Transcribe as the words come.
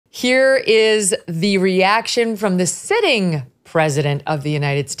Here is the reaction from the sitting president of the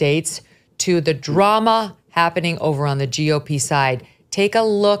United States to the drama happening over on the GOP side. Take a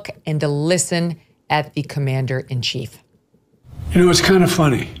look and to listen at the commander-in-chief. You know, it's kind of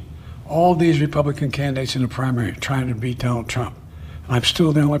funny. All these Republican candidates in the primary trying to beat Donald Trump. I'm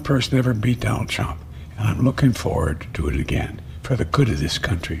still the only person to ever beat Donald Trump. And I'm looking forward to do it again for the good of this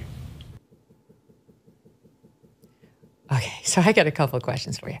country. Okay, so I got a couple of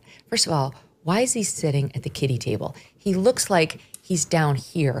questions for you. First of all, why is he sitting at the kiddie table? He looks like he's down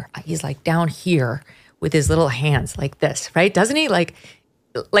here. He's like down here with his little hands like this, right? Doesn't he? Like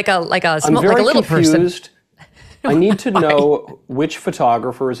a little confused. person. I need to know which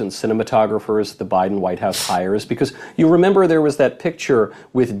photographers and cinematographers the Biden White House hires, because you remember there was that picture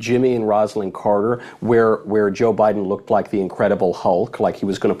with Jimmy and Rosalind Carter where Joe Biden looked like the Incredible Hulk, like he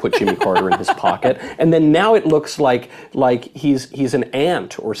was going to put Jimmy Carter in his pocket, and then now it looks like he's an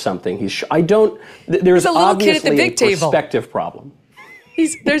ant or something. There's He's a little kid at the big table. Perspective problem.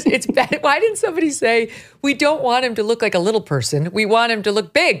 It's bad. Why didn't somebody say, we don't want him to look like a little person. We want him to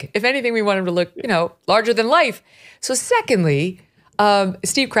look big. If anything, we want him to look, larger than life. So secondly,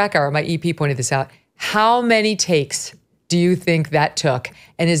 Steve Krakauer, my EP, pointed this out. How many takes do you think that took?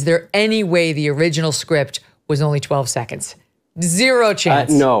 And is there any way the original script was only 12 seconds? Zero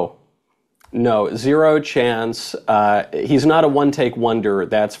chance. No, zero chance. He's not a one-take wonder,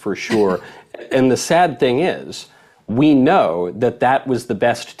 that's for sure. And the sad thing is, we know that was the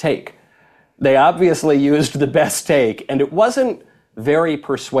best take. They obviously used the best take, and it wasn't very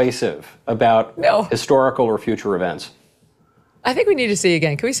persuasive about historical or future events. I think we need to see it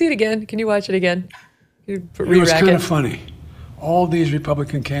again. Can we see it again? Can you watch it again? It's kind of funny. All these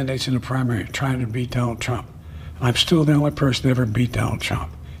Republican candidates in the primary trying to beat Donald Trump. I'm still the only person to ever beat Donald Trump.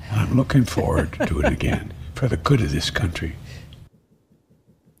 And I'm looking forward to do it again for the good of this country.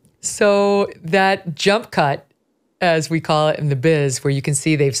 So that jump cut, as we call it in the biz, where you can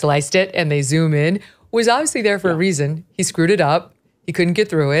see they've sliced it and they zoom in, was obviously there for a reason. He screwed it up. He couldn't get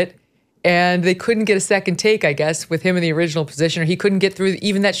through it. And they couldn't get a second take, I guess, with him in the original position, or he couldn't get through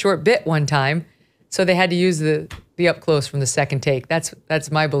even that short bit one time. So they had to use the up close from the second take. That's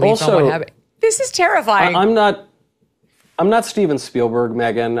my belief on what happened. This is terrifying. I'm not Steven Spielberg,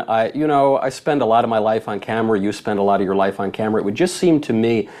 Megyn. I spend a lot of my life on camera. You spend a lot of your life on camera. It would just seem to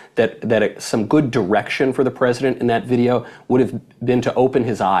me that some good direction for the president in that video would have been to open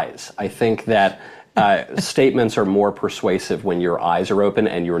his eyes. I think that statements are more persuasive when your eyes are open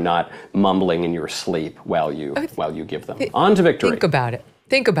and you're not mumbling in your sleep while you give them. On to victory. Think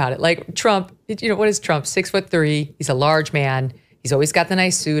about it. Like Trump, what is Trump? 6'3". He's a large man. He's always got the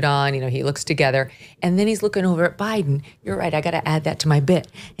nice suit on, he looks together. And then he's looking over at Biden. You're right, I got to add that to my bit.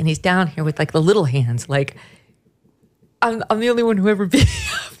 And he's down here with like the little hands, like, I'm the only one who ever beat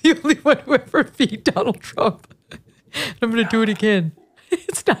Donald Trump. I'm going to do it again.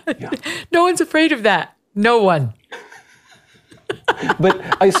 It's not, no one's afraid of that. No one.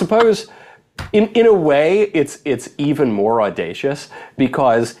 But I suppose in a way, it's even more audacious,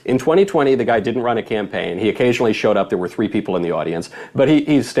 because in 2020, the guy didn't run a campaign. He occasionally showed up. There were 3 people in the audience, but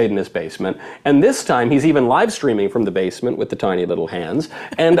he stayed in his basement. And this time, he's even live streaming from the basement with the tiny little hands.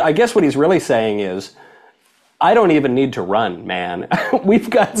 And I guess what he's really saying is, I don't even need to run, man. We've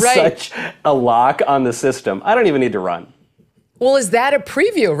got such a lock on the system. I don't even need to run. Well, is that a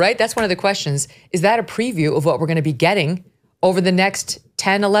preview, right? That's one of the questions. Is that a preview of what we're going to be getting over the next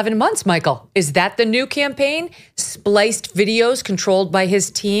 10, 11 months, Michael? Is that the new campaign? Spliced videos controlled by his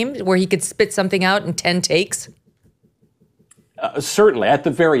team where he could spit something out in 10 takes? Certainly, at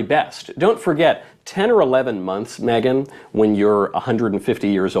the very best. Don't forget, 10 or 11 months, Megyn, when you're 150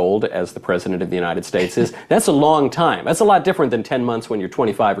 years old, as the president of the United States is, that's a long time. That's a lot different than 10 months when you're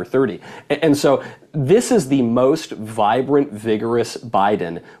 25 or 30. And so this is the most vibrant, vigorous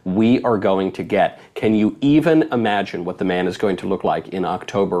Biden we are going to get. Can you even imagine what the man is going to look like in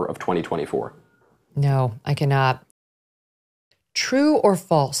October of 2024? No, I cannot. True or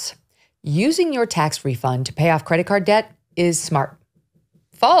false? Using your tax refund to pay off credit card debt is smart.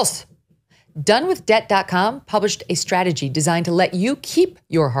 False. DoneWithDebt.com published a strategy designed to let you keep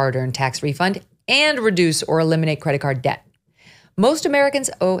your hard-earned tax refund and reduce or eliminate credit card debt. Most Americans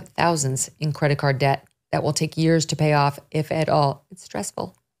owe thousands in credit card debt that will take years to pay off, if at all. It's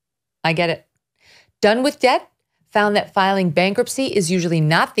stressful. I get it. Done with Debt found that filing bankruptcy is usually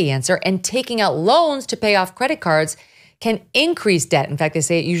not the answer, and taking out loans to pay off credit cards can increase debt. In fact, they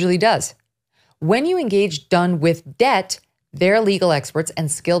say it usually does. When you engage Done with Debt, their legal experts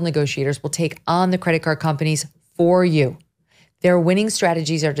and skilled negotiators will take on the credit card companies for you. Their winning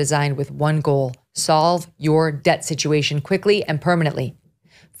strategies are designed with one goal: solve your debt situation quickly and permanently.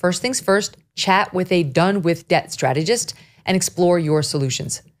 First things first, chat with a done with debt strategist and explore your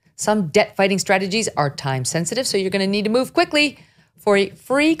solutions. Some debt fighting strategies are time sensitive, so you're going to need to move quickly. For a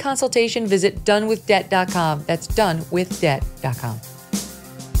free consultation, visit donewithdebt.com. That's donewithdebt.com.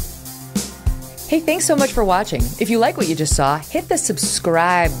 Hey, thanks so much for watching. If you like what you just saw, hit the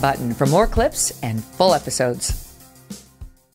subscribe button for more clips and full episodes.